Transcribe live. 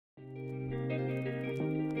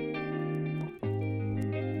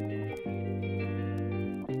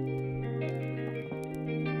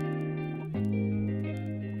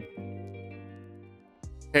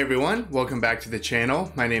Hey everyone, welcome back to the channel.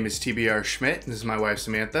 My name is TBR Schmitt, and this is my wife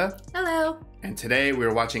Samantha. Hello. And today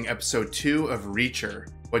we're watching episode 2 of Reacher.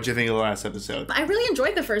 What'd you think of the last episode? I really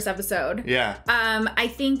enjoyed the first episode. Yeah. I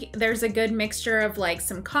think there's a good mixture of like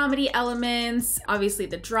some comedy elements, obviously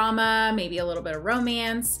the drama, maybe a little bit of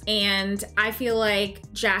romance, and I feel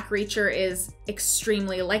like Jack Reacher is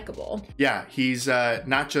extremely likable. Yeah, he's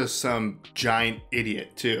not just some giant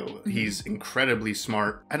idiot too. Mm-hmm. He's incredibly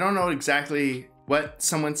smart. I don't know exactly what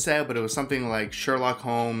someone said, but it was something like Sherlock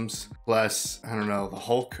Holmes plus, I don't know, the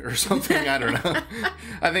Hulk or something. I don't know.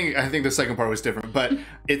 I think the second part was different, but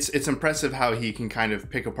it's impressive how he can kind of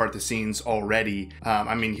pick apart the scenes already.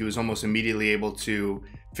 I mean, he was almost immediately able to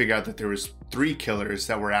figure out that there was 3 killers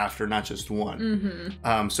that were after, not just one.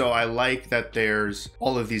 Mm-hmm. So I like that there's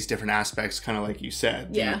all of these different aspects, kind of like you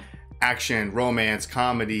said. Yeah. Action, romance,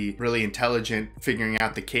 comedy, really intelligent, figuring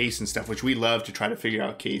out the case and stuff, which we love to try to figure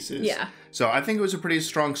out cases. Yeah. So I think it was a pretty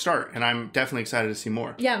strong start, and I'm definitely excited to see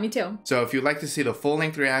more. Yeah, me too. So if you'd like to see the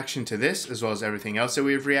full-length reaction to this, as well as everything else that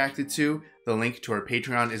we've reacted to, the link to our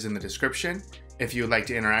Patreon is in the description. If you would like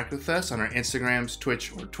to interact with us on our Instagrams,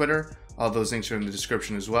 Twitch, or Twitter, all those links are in the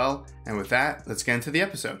description as well. And with that, let's get into the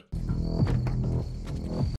episode.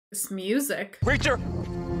 This music. Reacher!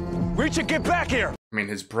 Reacher, get back here! I mean,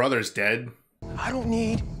 his brother's dead. I don't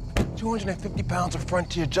need 250 pounds of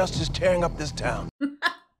frontier justice tearing up this town.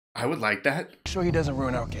 I would like that. Sure he doesn't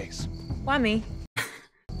ruin our case. Why me?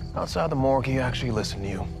 Outside the morgue, he actually listened to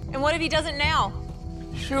you. And what if he doesn't now?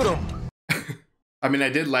 Shoot him. I mean, I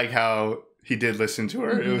did like how he did listen to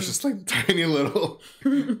her. It was just like tiny little.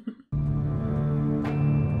 At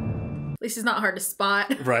least he's not hard to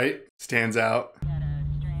spot. Right? Stands out.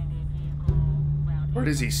 Where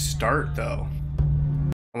does he start, though?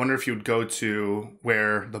 I wonder if he would go to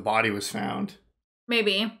where the body was found.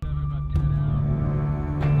 Maybe.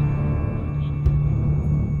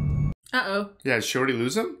 Uh-oh. Yeah, did Shorty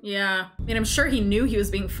lose him? Yeah. I mean, I'm sure he knew he was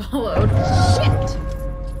being followed. Shit!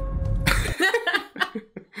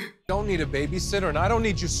 Don't need a babysitter, and I don't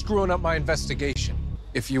need you screwing up my investigation.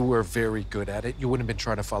 If you were very good at it, you wouldn't have been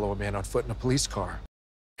trying to follow a man on foot in a police car.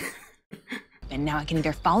 And now I can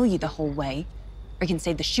either follow you the whole way, or you can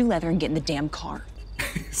save the shoe leather and get in the damn car.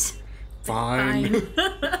 Fine.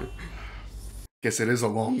 Guess it is a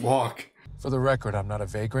long walk. For the record, I'm not a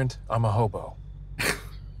vagrant. I'm a hobo.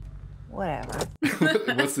 Whatever.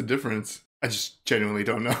 What's the difference? I just genuinely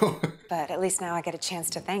don't know. But at least now I get a chance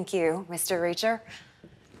to thank you, Mr. Reacher.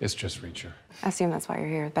 It's just Reacher. I assume that's why you're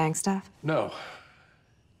here with bank stuff. No.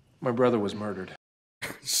 My brother was murdered.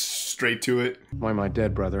 Straight to it. Why my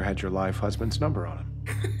dead brother had your live husband's number on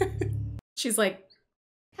him. She's like,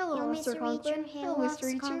 Hello, Mr. Conklin. Hello,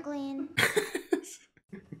 Mr. Conklin.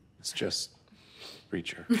 It's just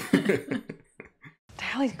Reacher.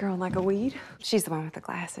 Tally's growing like a weed. She's the one with the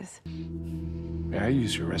glasses. May I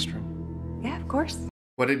use your restroom? Yeah, of course.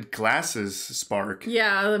 What did glasses spark?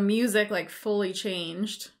 yeah, the music like fully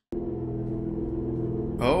changed.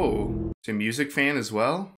 Oh, is he a music fan as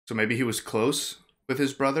well? So maybe he was close with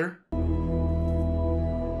his brother?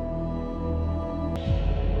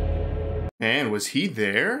 Man, was he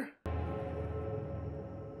there?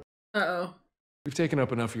 Uh-oh. We've taken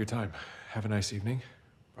up enough of your time. Have a nice evening,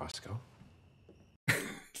 Roscoe.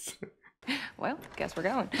 Well, guess we're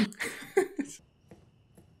going.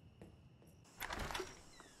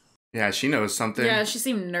 Yeah, she knows something. Yeah, she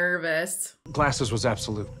seemed nervous. Glasses was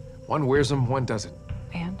absolute. One wears them, one doesn't.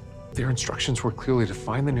 And? Their instructions were clearly to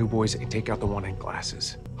find the new boys and take out the one in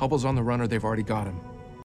glasses. Hubble's on the run or they've already got him.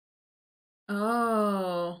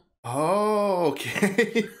 Oh. Oh,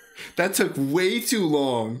 okay. That took way too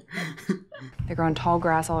long. They're growing tall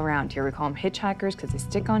grass all around here. We call them hitchhikers because they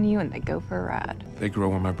stick on you and they go for a ride. They grow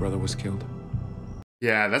where my brother was killed.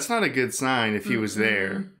 Yeah, that's not a good sign if he was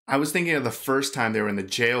there. I was thinking of the first time they were in the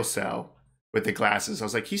jail cell with the glasses. I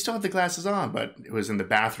was like, he still had the glasses on, but it was in the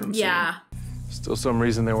bathroom scene. Yeah. Still some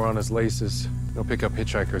reason they were on his laces. They'll pick up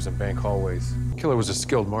hitchhikers in bank hallways. Killer was a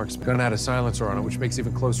skilled marksman. Gun had a silencer on it, which makes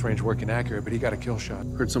even close range work inaccurate, but he got a kill shot.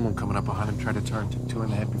 Heard someone coming up behind him try to turn, took 2 in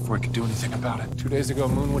the head before he could do anything about it. 2 days ago,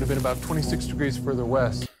 Moon would have been about 26 degrees further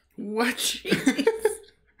west. What?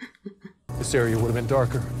 This area would have been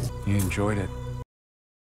darker. He enjoyed it.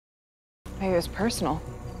 Maybe it was personal.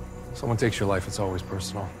 Someone takes your life, it's always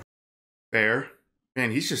personal. Fair. Man,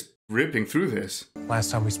 he's just ripping through this. Last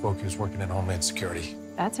time we spoke, he was working in Homeland Security.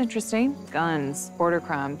 That's interesting. Guns, border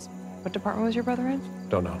crimes. What department was your brother in?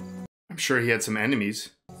 Don't know. I'm sure he had some enemies.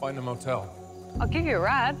 Find a motel. I'll give you a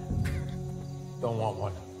ride. Don't want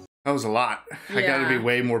one. That was a lot. I gotta be Yeah.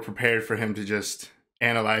 way more prepared for him to just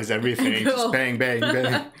analyze everything. Cool. Just bang, bang,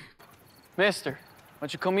 bang. Mister, why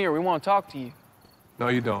don't you come here? We want to talk to you. No,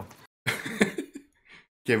 you don't.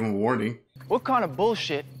 Gave him a warning. What kind of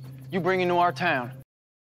bullshit you bring into our town?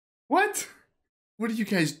 What? What are you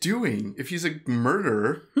guys doing? If he's a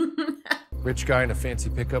murderer. Rich guy in a fancy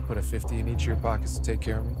pickup put a 50 in each of your pockets to take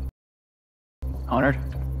care of me. Honored.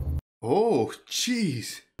 Oh,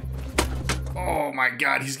 jeez. Oh my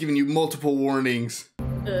God, he's giving you multiple warnings.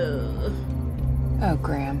 Oh,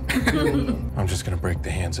 Graham. I'm just gonna break the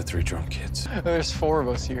hands of 3 drunk kids. There's 4 of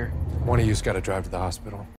us here. One of you's gotta drive to the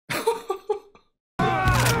hospital. Oh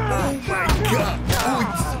my God.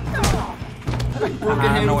 Oh, broke a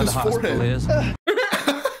hand with his forehead.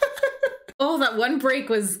 Oh, that one break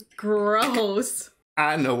was gross.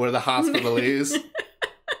 I know where the hospital is.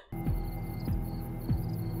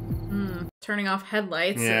 Turning off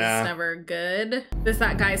headlights Yeah. is never good. Is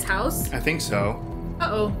that guy's house? I think so.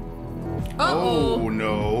 Uh-oh. Oh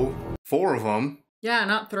no. 4 of them. Yeah,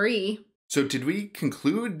 not 3. So did we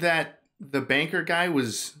conclude that the banker guy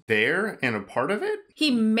was there and a part of it? He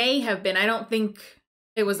may have been. I don't think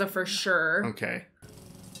it was a for sure. Okay.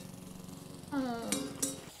 Can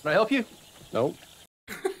I help you? Nope.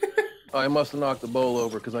 I must have knocked the bowl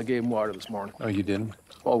over because I gave him water this morning. No, you didn't.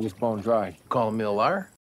 Bowl was bone dry. Calling me a liar?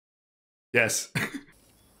 Yes.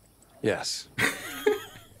 Yes.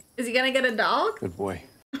 Is he gonna get a dog? Good boy.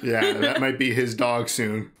 Yeah, that might be his dog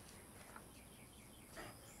soon.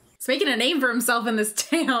 He's making a name for himself in this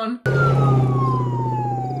town.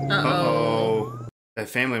 Uh-oh. That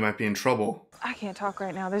family might be in trouble. I can't talk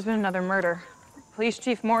right now. There's been another murder. Police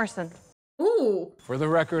Chief Morrison. Ooh. For the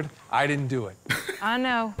record, I didn't do it. I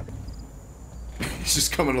know. He's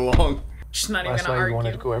just coming along. She's not even Last gonna night you wanted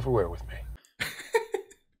argue. to go everywhere with me.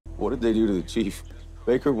 What did they do to the chief?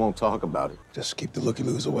 Baker won't talk about it. Just keep the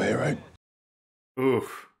looky-loos away, right?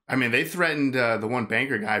 Oof. I mean, they threatened the one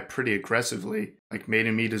banker guy pretty aggressively. Like, made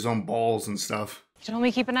him eat his own balls and stuff. You told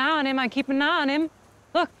me keep an eye on him. I keep an eye on him.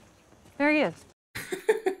 Look, there he is.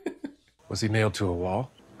 Was he nailed to a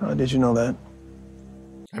wall? How did you know that?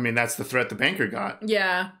 I mean, that's the threat the banker got.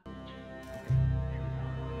 Yeah.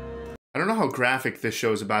 I don't know how graphic this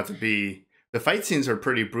show's about to be. The fight scenes are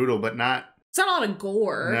pretty brutal, but not... It's not a lot of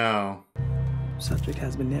gore. No. Subject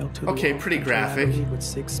has been nailed to the Okay, wall pretty and graphic. collaterally with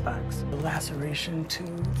 6 spikes. A laceration to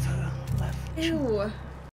the left. Ew.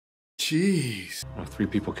 Jeez. Well, 3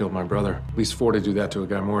 people killed my brother. At least 4 to do that to a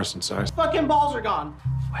guy Morrison size. Fucking balls are gone.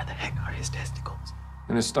 Where the heck are his testicles?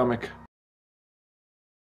 In his stomach.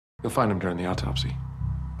 You'll find him during the autopsy.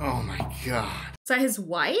 Oh my God. Is that his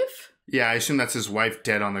wife? Yeah, I assume that's his wife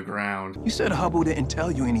dead on the ground. You said Hubble didn't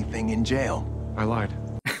tell you anything in jail. I lied.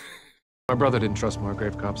 My brother didn't trust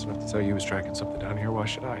Margrave cops enough to tell you he was tracking something down here. Why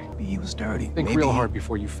should I? He was dirty. Think real hard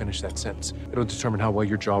before you finish that sentence. It'll determine how well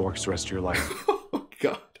your jaw works the rest of your life. Oh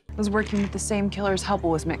God. Was working with the same killers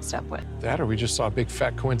Hubble was mixed up with. That, or we just saw a big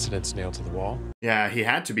fat coincidence nailed to the wall. Yeah, he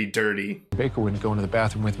had to be dirty. Baker wouldn't go into the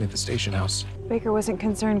bathroom with me at the station house. Baker wasn't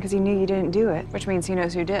concerned because he knew you didn't do it, which means he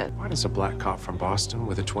knows who did. Why does a black cop from Boston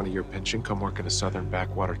with a 20-year pension come work in a southern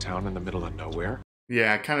backwater town in the middle of nowhere?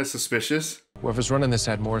 Yeah, kind of suspicious. Whoever's running this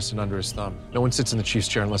had Morrison under his thumb. No one sits in the chief's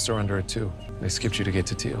chair unless they're under it too. They skipped you to get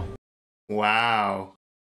to Teal. Wow.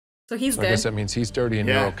 So he's So good. I guess that means he's dirty and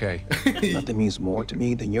Yeah. you're okay. Nothing means more to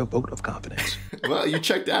me than your vote of confidence. Well, you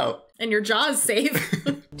checked out. And your jaw's safe.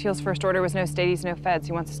 Teal's first order was no stadies, no feds.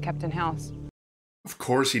 He wants us kept in house. Of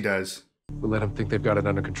course he does. We'll let him think they've got it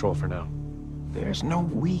under control for now. There's no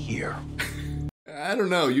we here. I don't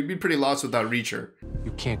know. You'd be pretty lost without Reacher.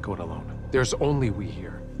 You can't go it alone. There's only we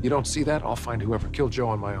here. You don't see that? I'll find whoever killed Joe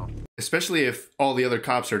on my own. Especially if all the other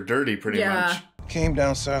cops are dirty, pretty Yeah. much. Came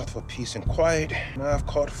down south for peace and quiet. Now I've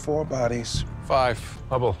caught 4 bodies. 5.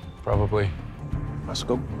 Hubble, probably. Let's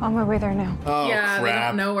go. On my way there now. Oh, Yeah, they crap.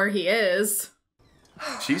 don't know where he is.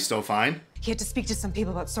 She's still fine. He had to speak to some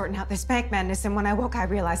people about sorting out this bank madness, and when I woke, I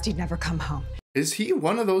realized he'd never come home. Is he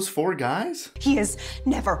one of those 4 guys? He has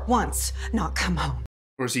never once not come home.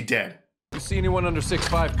 Or is he dead? You see anyone under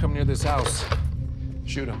 6'5" come near this house,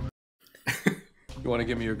 shoot him. You want to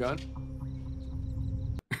give me your gun?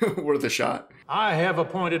 Worth a shot. I have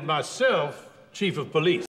appointed myself chief of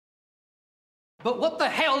police. But what the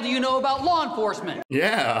hell do you know about law enforcement?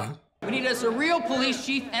 Yeah. We need us a real police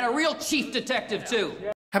chief and a real chief detective, too.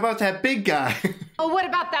 How about that big guy? Oh, what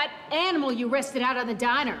about that animal you rested out on the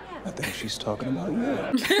diner? I think she's talking about you.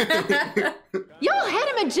 Y'all had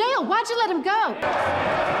him in jail. Why'd you let him go?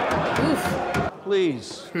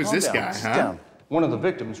 Please. Who's calm this down, guy, sit huh? down. One of the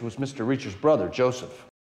victims was Mr. Reacher's brother, Joseph.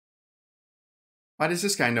 Why does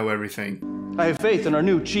this guy know everything? I have faith in our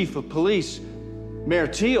new chief of police, Mayor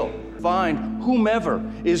Teal. Find whomever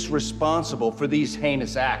is responsible for these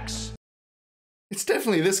heinous acts. It's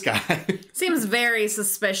definitely this guy. Seems very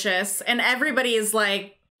suspicious. And everybody is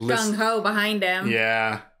like gung-ho behind him.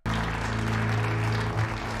 Yeah.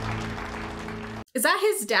 Is that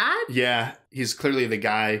his dad? Yeah. He's clearly the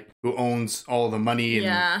guy who owns all the money.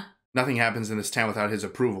 And nothing happens in this town without his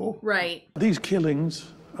approval. Right. These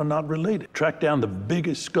killings are not related. Track down the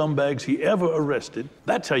biggest scumbags he ever arrested.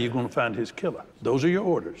 That's how you're going to find his killer. Those are your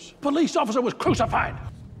orders. Police officer was crucified.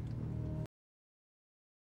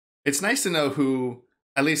 It's nice to know who,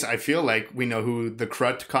 at least I feel like we know who the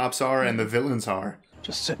Crut cops are and the villains are.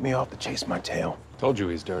 Just set me off to chase my tail. Told you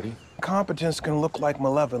he's dirty. Competence can look like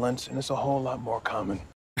malevolence, and it's a whole lot more common.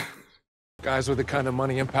 Guys with the kind of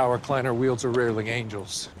money and power Kleiner wields are rarely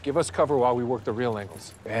angels. Give us cover while we work the real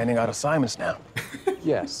angles. They're handing out assignments now.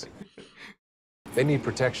 Yes. They need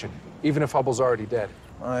protection, even if Hubble's already dead.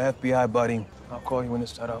 My FBI buddy. I'll call you when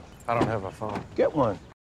it's set up. I don't have a phone. Get one.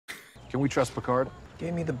 Can we trust Picard?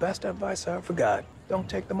 Gave me the best advice I ever got. Don't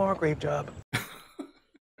take the Margrave job.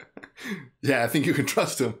 Yeah, I think you can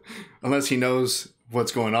trust him. Unless he knows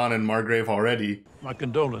what's going on in Margrave already. My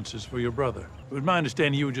condolences for your brother. It was my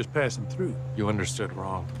understanding you were just passing through. You understood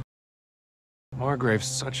wrong. Margrave's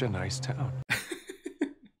such a nice town.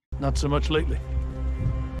 Not so much lately.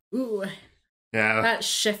 Ooh. Yeah. That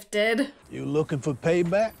shifted. You looking for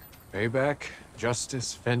payback? Payback,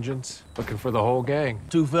 justice, vengeance. Looking for the whole gang.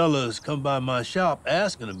 Two fellas come by my shop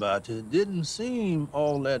asking about you. Didn't seem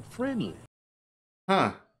all that friendly.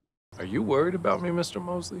 Huh. Are you worried about me, Mr.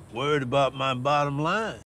 Mosley? Worried about my bottom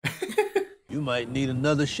line. You might need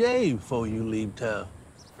another shave before you leave town.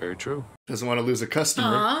 Very true. Doesn't want to lose a customer.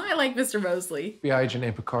 Aw, I like Mr. Mosley. FBI agent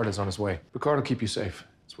named Picard is on his way. Picard will keep you safe.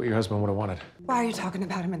 It's what your husband would have wanted. Why are you talking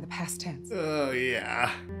about him in the past tense? Oh, yeah.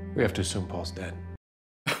 We have to assume Paul's dead.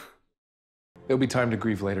 There'll be time to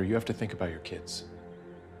grieve later. You have to think about your kids.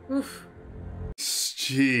 Oof.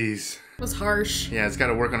 Jeez. It was harsh. Yeah, it's got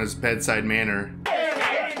to work on his bedside manner.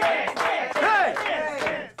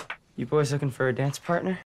 You boys looking for a dance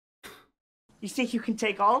partner? You think you can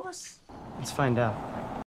take all of us? Let's find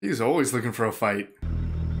out. He's always looking for a fight. I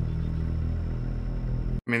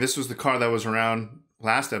mean, this was the car that was around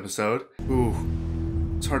last episode. Ooh,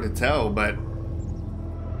 it's hard to tell, but...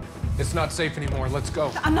 It's not safe anymore. Let's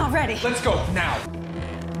go. I'm not ready. Let's go, now.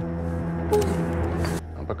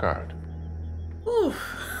 I'm Picard. Ooh.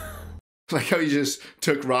 Like how he just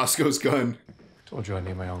took Roscoe's gun. Told you I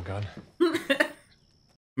need my own gun.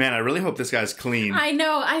 Man, I really hope this guy's clean. I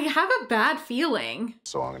know. I have a bad feeling.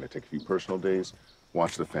 So I'm going to take a few personal days,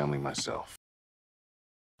 watch the family myself.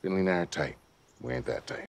 Feeling airtight. We ain't that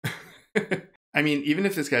tight. I mean, even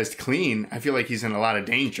if this guy's clean, I feel like he's in a lot of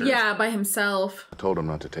danger. Yeah, by himself. I told him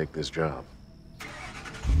not to take this job.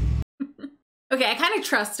 Okay, I kind of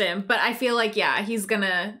trust him, but I feel like, yeah, he's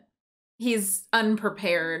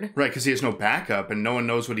unprepared. Right, because he has no backup and no one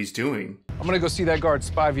knows what he's doing. I'm gonna go see that guard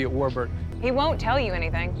Spivey at Warburton. He won't tell you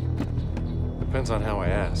anything. Depends on how I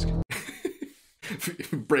ask.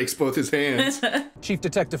 Breaks both his hands. Chief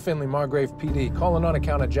Detective Finley, Margrave PD, calling on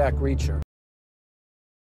account of Jack Reacher.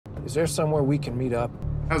 Is there somewhere we can meet up?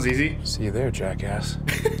 That was easy. See you there, jackass.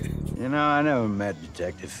 You know, I never met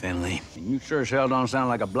Detective Finley. And you sure as hell don't sound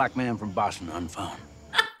like a black man from Boston on phone.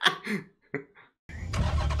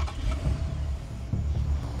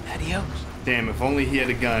 Adios. Damn, if only he had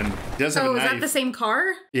a gun. He does have a Oh, is knife. that the same car?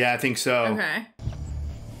 Yeah, I think so. Okay.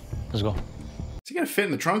 Let's go. Is he gonna fit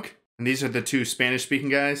in the trunk? And these are the two Spanish-speaking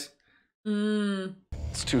guys?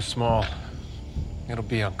 It's too small. It'll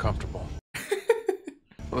be uncomfortable.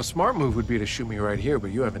 Well, a smart move would be to shoot me right here,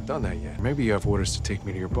 but you haven't done that yet. Maybe you have orders to take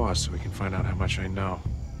me to your boss so we can find out how much I know.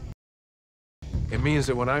 It means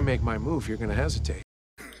that when I make my move, you're gonna hesitate.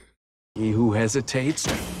 He who hesitates...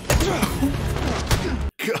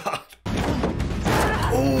 God.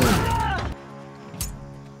 Oh.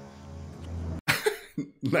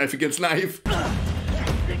 Knife against knife.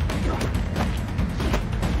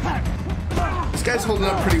 This guy's holding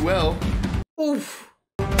up pretty well. Oof.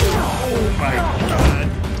 Oh my God.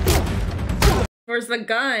 Where's the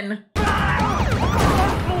gun? Stop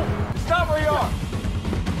where you are!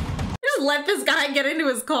 Just let this guy get into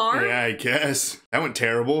his car? Yeah, I guess. That went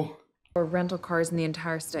terrible. Or rental cars in the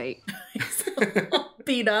entire state.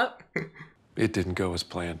 Beat up. It didn't go as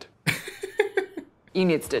planned. You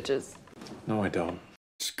need stitches. No, I don't.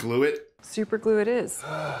 Just glue it. Super glue it is.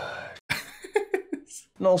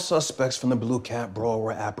 No suspects from the Blue Cat Brawl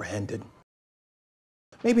were apprehended.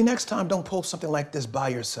 Maybe next time don't pull something like this by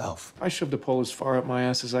yourself. I shoved a pole as far up my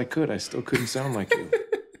ass as I could. I still couldn't sound like you.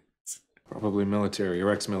 Probably military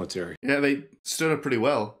or ex-military. Yeah, they stood up pretty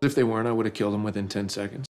well. If they weren't, I would have killed them within 10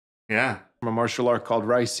 seconds. Yeah. From a martial art called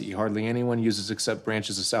Ricey. Hardly anyone uses except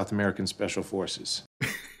branches of South American Special Forces.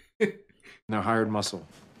 Now hired muscle,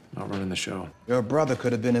 not running the show. Your brother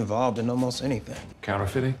could have been involved in almost anything.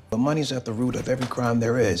 Counterfeiting? The money's at the root of every crime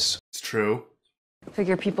there is. It's true.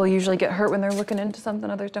 Figure people usually get hurt when they're looking into something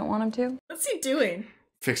others don't want them to. What's he doing?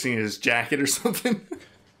 Fixing his jacket or something.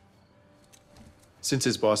 Since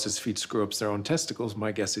his boss's feet screw up their own testicles,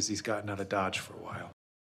 my guess is he's gotten out of Dodge for a while.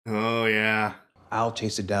 Oh, yeah. I'll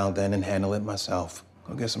chase it down then and handle it myself.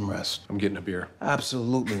 Go get some rest. I'm getting a beer.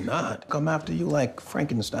 Absolutely not. Come after you like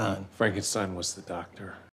Frankenstein. Frankenstein was the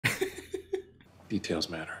doctor. Details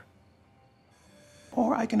matter.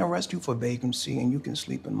 Or I can arrest you for vagrancy and you can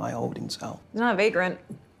sleep in my holding cell. He's not a vagrant.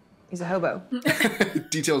 He's a hobo.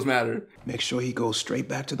 Details matter. Make sure he goes straight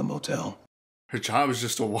back to the motel. Her job is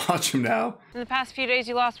just to watch him now. In the past few days,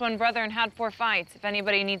 you lost one brother and had 4 fights. If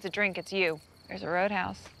anybody needs a drink, it's you. There's a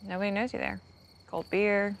roadhouse. Nobody knows you there. Cold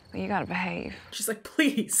beer, but you gotta behave. She's like,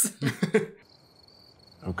 please.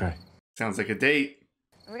 Okay. Sounds like a date.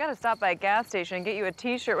 We gotta stop by a gas station and get you a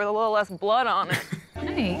t-shirt with a little less blood on it.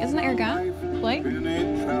 Hey, isn't that your guy, Blake?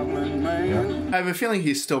 Yeah. I have a feeling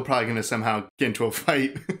he's still probably going to somehow get into a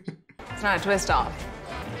fight. It's not a twist off.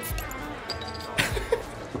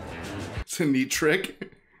 It's a neat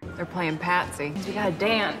trick. They're playing patsy. We gotta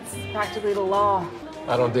dance. Practically the law.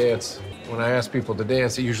 I don't dance. When I ask people to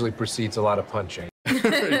dance, it usually precedes a lot of punching.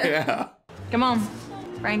 Yeah. Come on,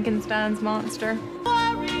 Frankenstein's monster.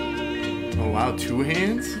 Oh, wow, 2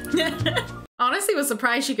 hands? Honestly, was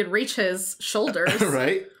surprised she could reach his shoulders.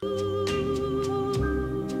 Right?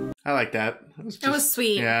 I like that. That was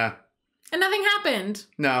sweet. Yeah. And nothing happened.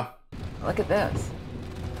 No. Look at this.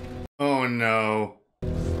 Oh, no.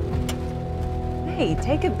 Hey,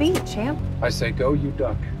 take a beat, champ. I say go, you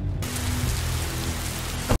duck.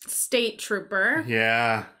 State trooper.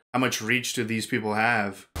 Yeah. How much reach do these people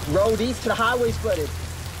have? Road east to the highway's flooded.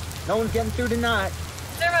 No one's getting through tonight.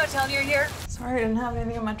 Is there a motel near here? Sorry, I didn't have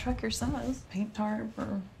anything in my truck your size. Paint tarp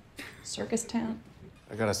or circus tent.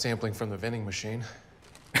 I got a sampling from the vending machine.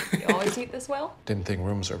 You always eat this well? Didn't think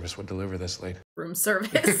room service would deliver this late. Room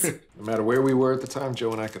service. No matter where we were at the time,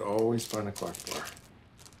 Joe and I could always find a Clark bar.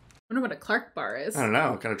 I wonder what a Clark bar is. I don't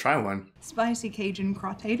know. Gotta try one. Spicy Cajun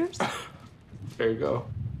crottators. There you go.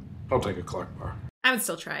 I'll take a Clark bar. I would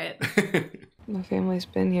still try it. My family's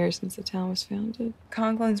been here since the town was founded.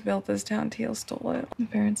 Conklins built this town, Teal stole it. My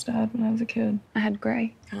parents died when I was a kid. I had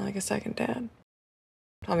Gray, kind of like a second dad.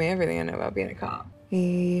 Taught me everything I know about being a cop.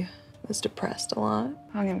 He was depressed a lot.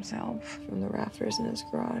 Hung himself from the rafters in his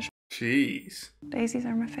garage. Jeez. Daisies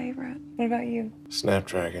are my favorite. What about you?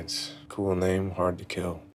 Snapdragons. Cool name, hard to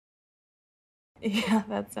kill. Yeah,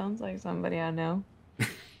 that sounds like somebody I know.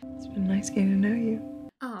 It's been nice getting to know you.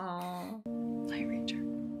 Aww. Night Ranger.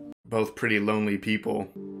 Both pretty lonely people.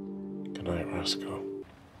 Good night, Roscoe.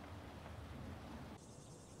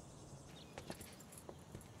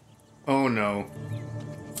 Oh no.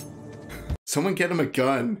 Someone get him a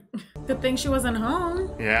gun. Good thing she wasn't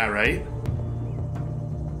home. Yeah, right?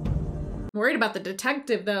 Worried about the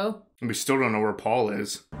detective, though. And we still don't know where Paul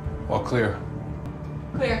is. All clear.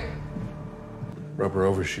 Clear. Rubber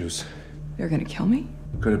overshoes. They're gonna kill me?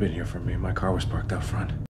 Could have been here for me. My car was parked out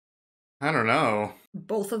front. I don't know.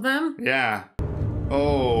 Both of them? Yeah.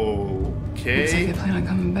 Okay. Looks like they plan on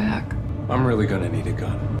coming back. I'm really gonna need a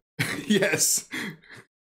gun. Yes.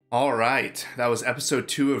 All right. That was episode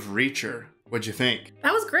 2 of Reacher. What'd you think?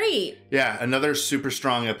 That was great. Yeah, another super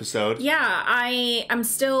strong episode. Yeah, I'm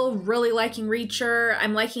still really liking Reacher.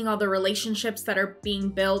 I'm liking all the relationships that are being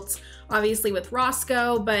built, obviously with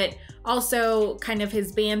Roscoe, but also kind of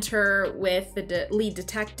his banter with the lead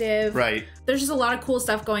detective. Right. There's just a lot of cool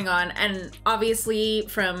stuff going on. And obviously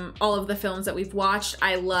from all of the films that we've watched,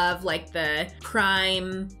 I love like the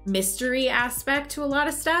crime mystery aspect to a lot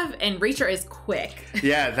of stuff. And Reacher is quick.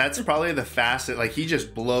 Yeah, that's probably the fastest. Like he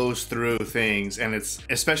just blows through things. And it's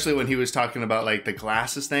especially when he was talking about like the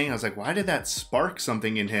glasses thing. I was like, why did that spark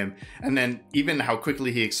something in him? And then even how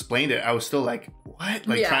quickly he explained it, I was still like, what?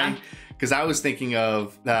 Like trying... Because I was thinking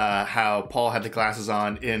of how Paul had the glasses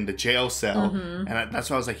on in the jail cell. Mm-hmm. And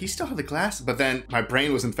that's why I was like, he still had the glasses. But then my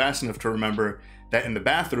brain wasn't fast enough to remember that in the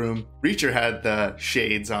bathroom, Reacher had the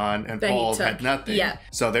shades on and Paul had nothing. Yeah.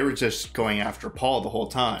 So they were just going after Paul the whole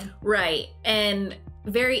time. Right. And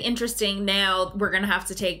very interesting. Now we're going to have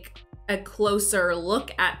to take a closer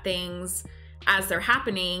look at things as they're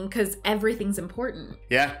happening because everything's important.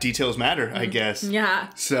 Yeah, details matter, I guess.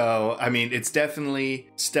 Yeah. So, I mean, it's definitely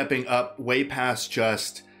stepping up way past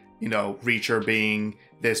just, you know, Reacher being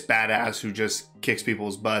this badass who just kicks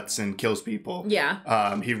people's butts and kills people.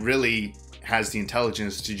 Yeah. He really has the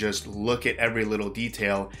intelligence to just look at every little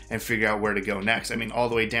detail and figure out where to go next. I mean, all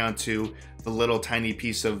the way down to the little tiny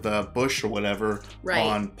piece of the bush or whatever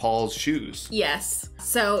on Paul's shoes. Yes.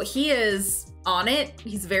 So he is on it.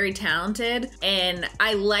 He's very talented. And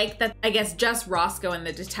I like that, I guess, just Roscoe and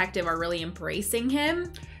the detective are really embracing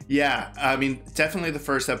him. Yeah. I mean, definitely the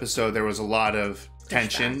first episode, there was a lot of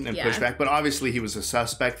tension and pushback, but obviously he was a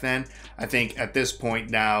suspect then. I think at this point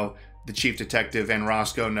now, the chief detective and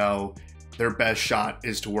Roscoe know their best shot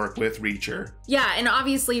is to work with Reacher. Yeah, and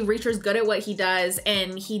obviously Reacher's good at what he does,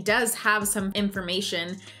 and he does have some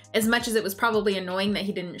information. As much as it was probably annoying that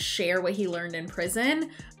he didn't share what he learned in prison,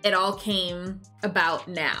 it all came about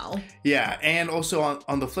now. Yeah, and also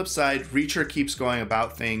on the flip side, Reacher keeps going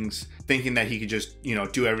about things thinking that he could just, you know,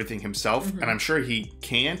 do everything himself. And I'm sure he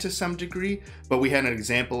can to some degree, but we had an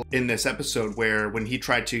example in this episode where when he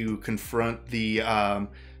tried to confront the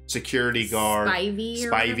security guard,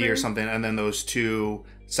 Spivey or something, and then those two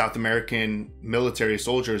South American military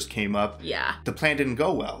soldiers came up. Yeah. The plan didn't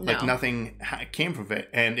go well. No. Like nothing came from it.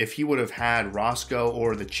 And if he would have had Roscoe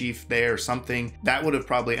or the chief there or something, that would have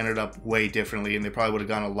probably ended up way differently, and they probably would have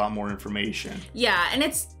gotten a lot more information. Yeah, and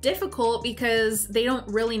it's difficult because they don't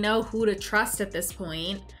really know who to trust at this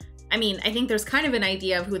point. I mean, I think there's kind of an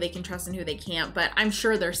idea of who they can trust and who they can't, but I'm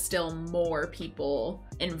sure there's still more people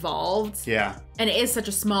involved. Yeah. And it is such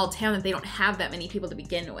a small town that they don't have that many people to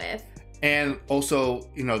begin with. And also,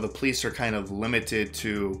 you know, the police are kind of limited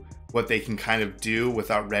to what they can kind of do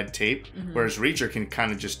without red tape, whereas Reacher can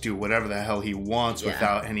kind of just do whatever the hell he wants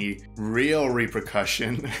without any real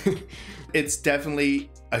repercussion. It's definitely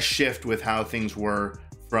a shift with how things were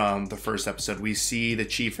from the first episode. We see the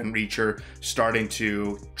chief and Reacher starting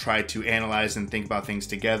to try to analyze and think about things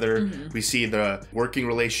together. We see the working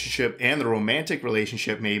relationship and the romantic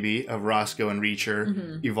relationship maybe of Roscoe and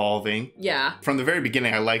Reacher evolving. Yeah. From the very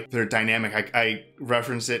beginning, I liked their dynamic. I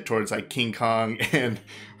reference it towards like King Kong and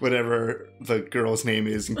whatever the girl's name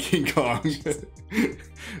is in King Kong.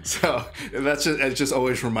 So it just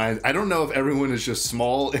always reminds, I don't know if everyone is just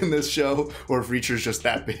small in this show or if Reacher's just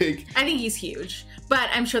that big. I think he's huge, but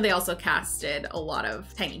I'm sure they also casted a lot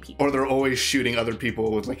of tiny people. Or they're always shooting other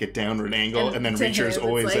people with like a downward angle, and then Reacher's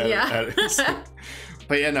always like, at it.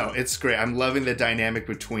 But yeah, no, it's great. I'm loving the dynamic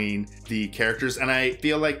between the characters, and I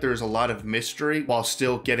feel like there's a lot of mystery while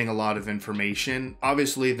still getting a lot of information.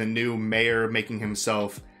 Obviously, the new mayor making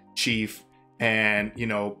himself chief and, you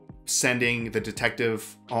know, sending the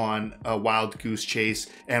detective on a wild goose chase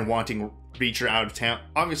and wanting Reacher out of town.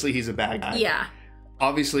 Obviously, he's a bad guy. Yeah.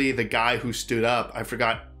 Obviously, the guy who stood up, I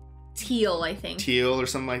forgot. Teal, I think. Teal or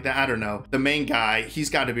something like that. I don't know. The main guy, he's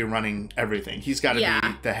got to be running everything. He's got to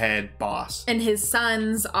be the head boss. And his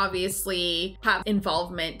sons obviously have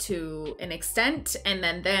involvement to an extent. And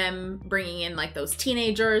then them bringing in like those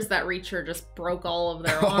teenagers that Reacher just broke all of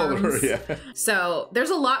their arms. So there's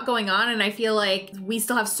a lot going on. And I feel like we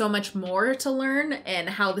still have so much more to learn and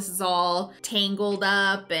how this is all tangled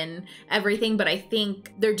up and everything. But I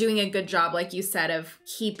think they're doing a good job, like you said, of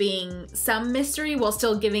keeping some mystery while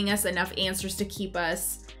still giving us enough answers to keep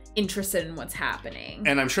us interested in what's happening.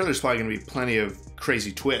 And I'm sure there's probably going to be plenty of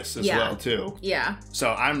crazy twists as well, too. Yeah.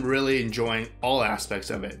 So I'm really enjoying all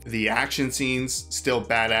aspects of it. The action scenes, still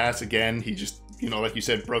badass. Again, he just, you know, like you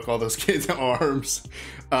said, broke all those kids' arms.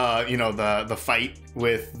 You know, the fight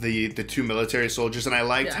with the two military soldiers. And I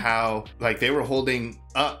liked how, like, they were holding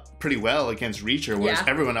up pretty well against Reacher, whereas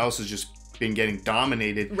everyone else has just been getting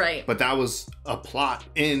dominated. Right. But that was a plot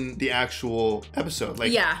in the actual episode.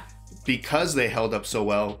 Like, because they held up so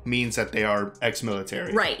well means that they are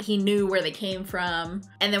ex-military. Right. He knew where they came from.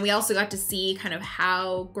 And then we also got to see kind of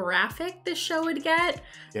how graphic this show would get.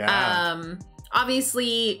 Yeah.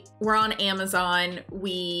 Obviously, we're on Amazon.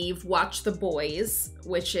 We've watched The Boys,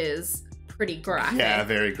 which is pretty graphic. Yeah,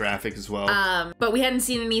 very graphic as well. But we hadn't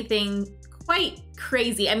seen anything quite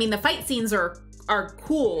crazy. I mean, the fight scenes are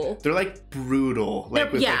cool. They're like brutal,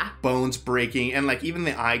 like with like bones breaking, and like even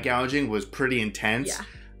the eye gouging was pretty intense.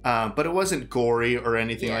 But it wasn't gory or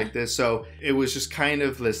anything like this. So it was just kind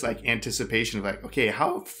of this like anticipation of like, okay,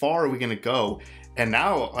 how far are we gonna go? And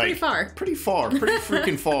now like pretty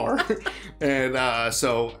freaking far. And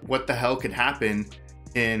so what the hell could happen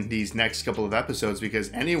in these next couple of episodes,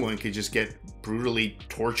 because anyone could just get brutally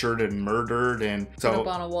tortured and murdered, and so put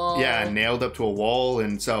up on a wall. Nailed up to a wall.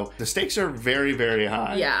 And so the stakes are very, very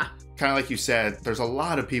high. Kind of like you said, there's a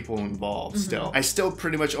lot of people involved still. I still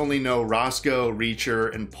pretty much only know Roscoe,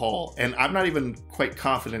 Reacher, and Paul, and I'm not even quite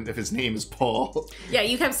confident if his name is Paul. Yeah,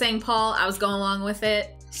 you kept saying Paul. I was going along with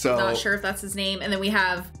it. So not sure if that's his name. And then we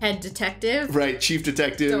have head detective. Right, chief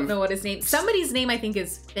detective. Don't know what his name. Somebody's name I think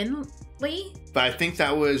is Lee? But I think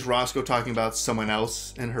that was Roscoe talking about someone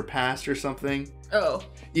else in her past or something. Oh.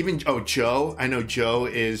 Joe. I know Joe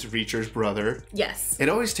is Reacher's brother. Yes. It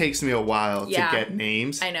always takes me a while to get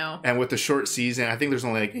names. I know. And with the short season, I think there's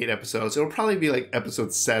only like 8 episodes. It'll probably be like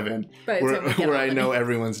episode 7 where I know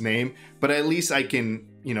everyone's name. But at least I can,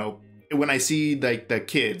 you know, when I see like the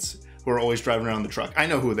kids who are always driving around the truck, I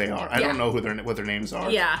know who they are. I don't know what their names are.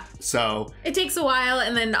 Yeah. So it takes a while,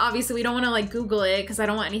 and then obviously we don't want to like Google it because I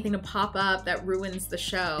don't want anything to pop up that ruins the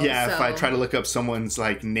show. Yeah, so. If I try to look up someone's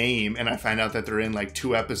like name and I find out that they're in like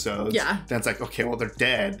 2 episodes, then it's like, okay, well they're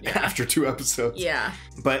dead after 2 episodes. Yeah.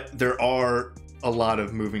 But there are a lot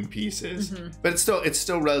of moving pieces. But it's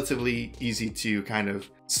still relatively easy to kind of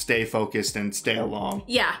stay focused and stay along.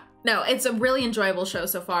 Yeah. No, it's a really enjoyable show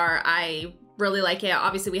so far. I really like it.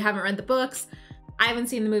 Obviously, we haven't read the books. I haven't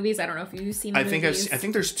seen the movies. I don't know if you've seen the movies. I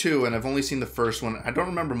think there's 2, and I've only seen the first one. I don't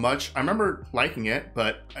remember much. I remember liking it,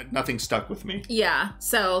 but nothing stuck with me. Yeah,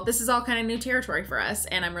 so this is all kind of new territory for us,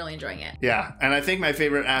 and I'm really enjoying it. Yeah, and I think my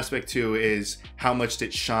favorite aspect, too, is how much did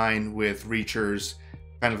it shine with Reacher's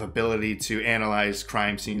kind of ability to analyze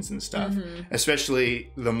crime scenes and stuff.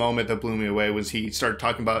 Especially the moment that blew me away was he started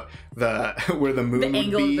talking about where the moon would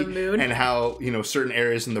be, of the moon. And how, you know, certain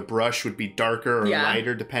areas in the brush would be darker or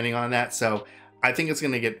lighter depending on that. So I think it's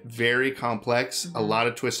going to get very complex, a lot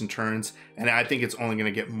of twists and turns, and I think it's only going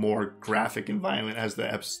to get more graphic and violent as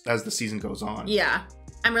the season goes on. Yeah.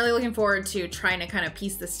 I'm really looking forward to trying to kind of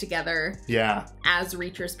piece this together. Yeah. As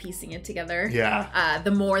Reacher's piecing it together. Yeah.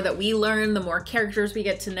 The more that we learn, the more characters we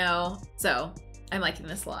get to know. So I'm liking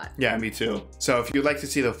this a lot. Yeah, me too. So if you'd like to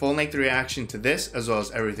see the full-length reaction to this, as well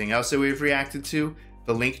as everything else that we've reacted to,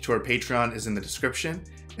 the link to our Patreon is in the description.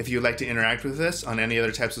 If you'd like to interact with us on any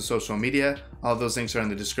other types of social media, all those links are in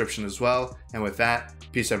the description as well. And with that,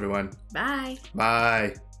 peace everyone. Bye.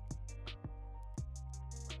 Bye.